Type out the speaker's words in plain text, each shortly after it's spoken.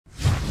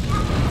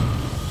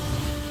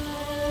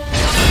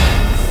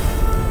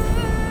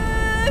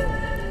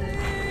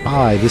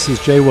Hi, this is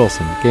Jay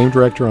Wilson, Game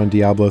Director on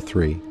Diablo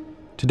 3.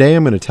 Today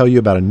I'm going to tell you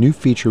about a new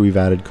feature we've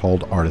added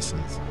called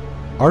Artisans.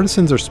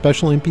 Artisans are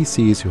special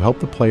NPCs who help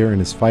the player in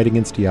his fight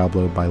against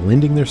Diablo by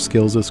lending their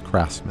skills as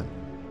craftsmen.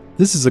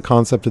 This is a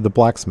concept of the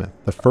blacksmith,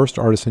 the first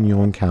artisan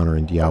you'll encounter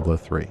in Diablo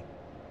 3.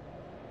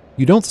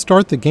 You don't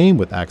start the game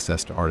with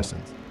access to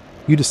artisans.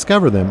 You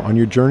discover them on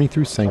your journey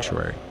through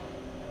Sanctuary.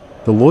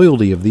 The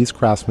loyalty of these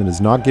craftsmen is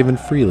not given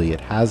freely,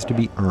 it has to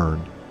be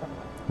earned.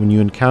 When you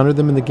encounter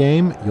them in the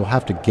game, you'll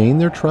have to gain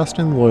their trust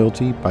and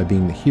loyalty by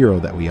being the hero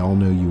that we all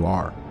know you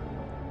are.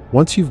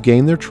 Once you've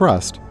gained their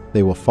trust,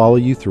 they will follow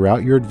you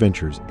throughout your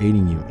adventures,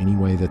 aiding you any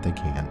way that they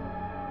can.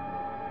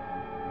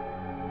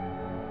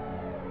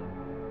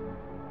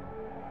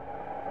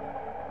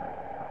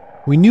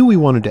 We knew we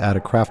wanted to add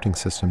a crafting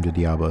system to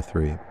Diablo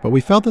 3, but we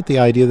felt that the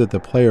idea that the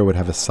player would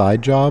have a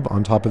side job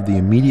on top of the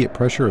immediate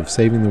pressure of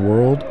saving the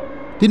world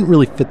didn't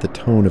really fit the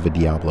tone of a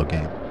Diablo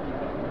game.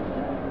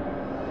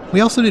 We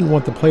also didn't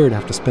want the player to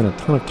have to spend a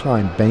ton of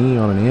time banging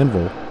on an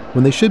anvil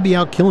when they should be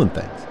out killing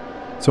things.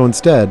 So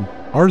instead,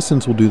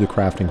 artisans will do the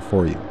crafting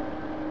for you.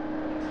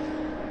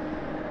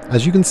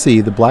 As you can see,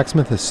 the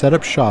blacksmith has set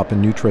up shop in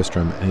New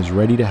Tristram and is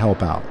ready to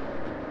help out.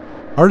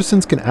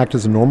 Artisans can act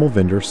as a normal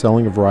vendor,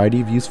 selling a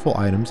variety of useful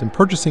items and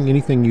purchasing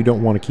anything you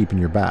don't want to keep in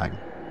your bag.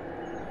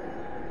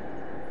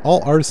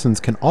 All artisans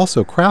can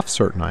also craft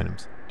certain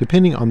items,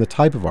 depending on the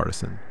type of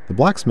artisan. The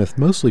blacksmith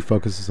mostly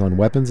focuses on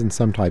weapons and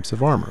some types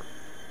of armor.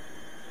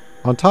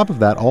 On top of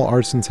that, all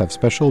artisans have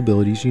special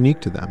abilities unique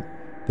to them.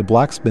 The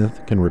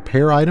blacksmith can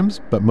repair items,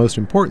 but most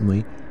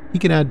importantly, he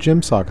can add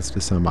gem sockets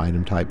to some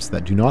item types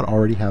that do not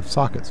already have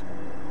sockets,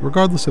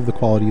 regardless of the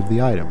quality of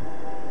the item.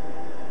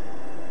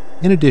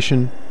 In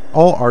addition,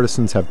 all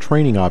artisans have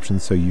training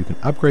options so you can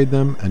upgrade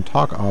them and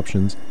talk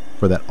options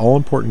for that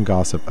all-important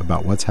gossip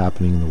about what's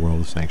happening in the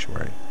world of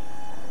Sanctuary.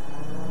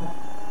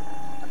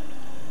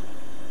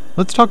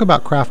 Let's talk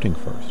about crafting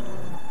first.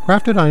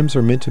 Crafted items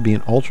are meant to be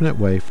an alternate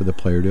way for the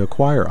player to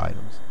acquire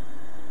items.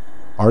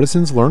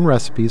 Artisans learn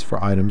recipes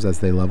for items as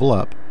they level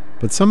up,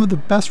 but some of the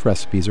best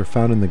recipes are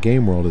found in the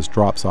game world as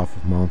drops off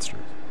of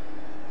monsters.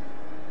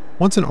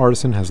 Once an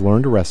artisan has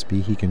learned a recipe,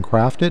 he can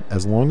craft it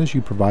as long as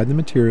you provide the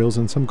materials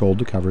and some gold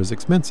to cover his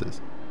expenses.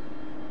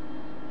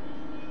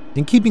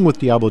 In keeping with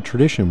Diablo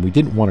tradition, we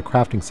didn't want a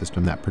crafting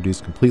system that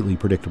produced completely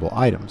predictable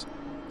items,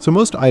 so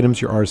most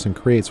items your artisan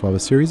creates will have a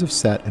series of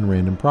set and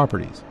random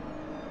properties.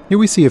 Here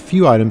we see a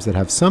few items that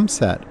have some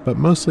set, but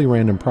mostly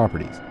random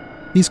properties.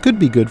 These could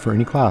be good for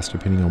any class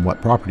depending on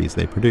what properties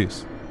they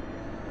produce.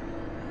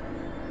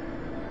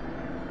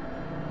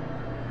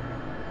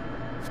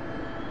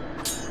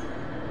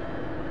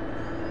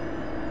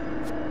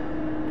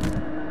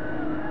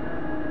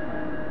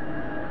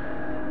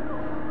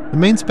 The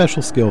main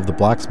special skill of the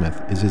blacksmith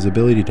is his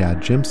ability to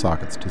add gem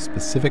sockets to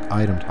specific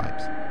item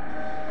types.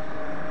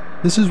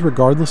 This is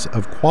regardless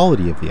of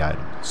quality of the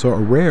item, so a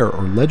rare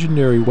or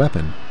legendary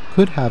weapon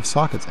could have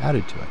sockets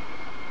added to it.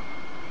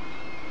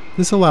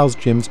 This allows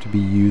gems to be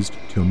used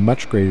to a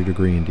much greater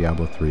degree in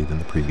Diablo 3 than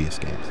the previous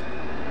games.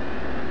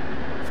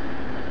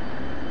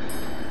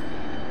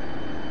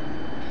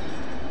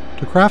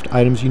 To craft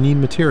items you need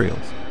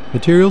materials.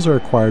 Materials are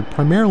acquired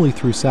primarily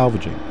through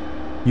salvaging.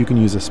 You can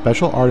use a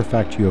special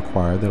artifact you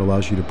acquire that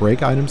allows you to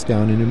break items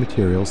down into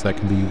materials that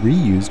can be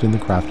reused in the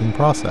crafting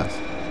process.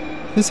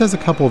 This has a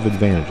couple of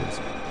advantages.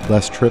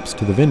 Less trips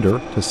to the vendor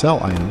to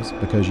sell items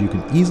because you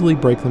can easily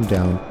break them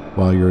down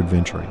while you're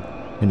adventuring,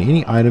 and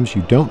any items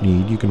you don't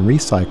need you can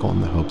recycle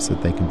in the hopes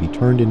that they can be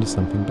turned into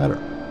something better.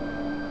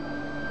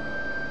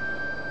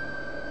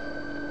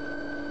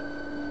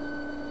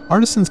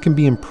 Artisans can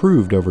be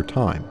improved over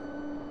time.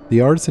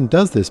 The artisan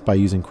does this by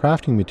using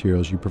crafting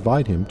materials you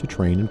provide him to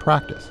train and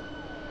practice.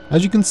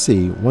 As you can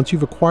see, once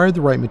you've acquired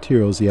the right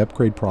materials, the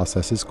upgrade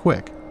process is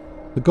quick.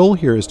 The goal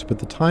here is to put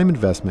the time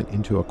investment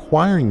into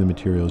acquiring the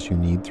materials you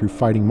need through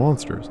fighting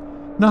monsters,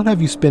 not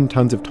have you spend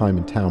tons of time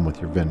in town with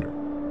your vendor.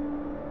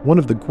 One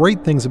of the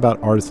great things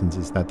about artisans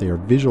is that they are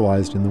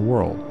visualized in the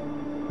world.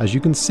 As you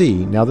can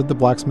see, now that the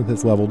blacksmith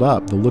has leveled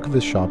up, the look of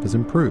his shop is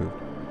improved.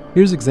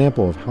 Here's an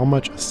example of how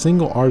much a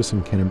single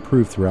artisan can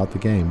improve throughout the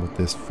game with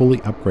this fully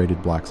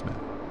upgraded blacksmith.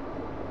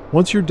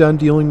 Once you're done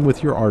dealing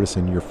with your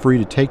artisan, you're free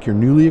to take your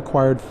newly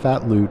acquired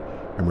fat loot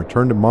and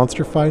return to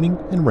monster fighting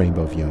and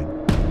rainbow viewing.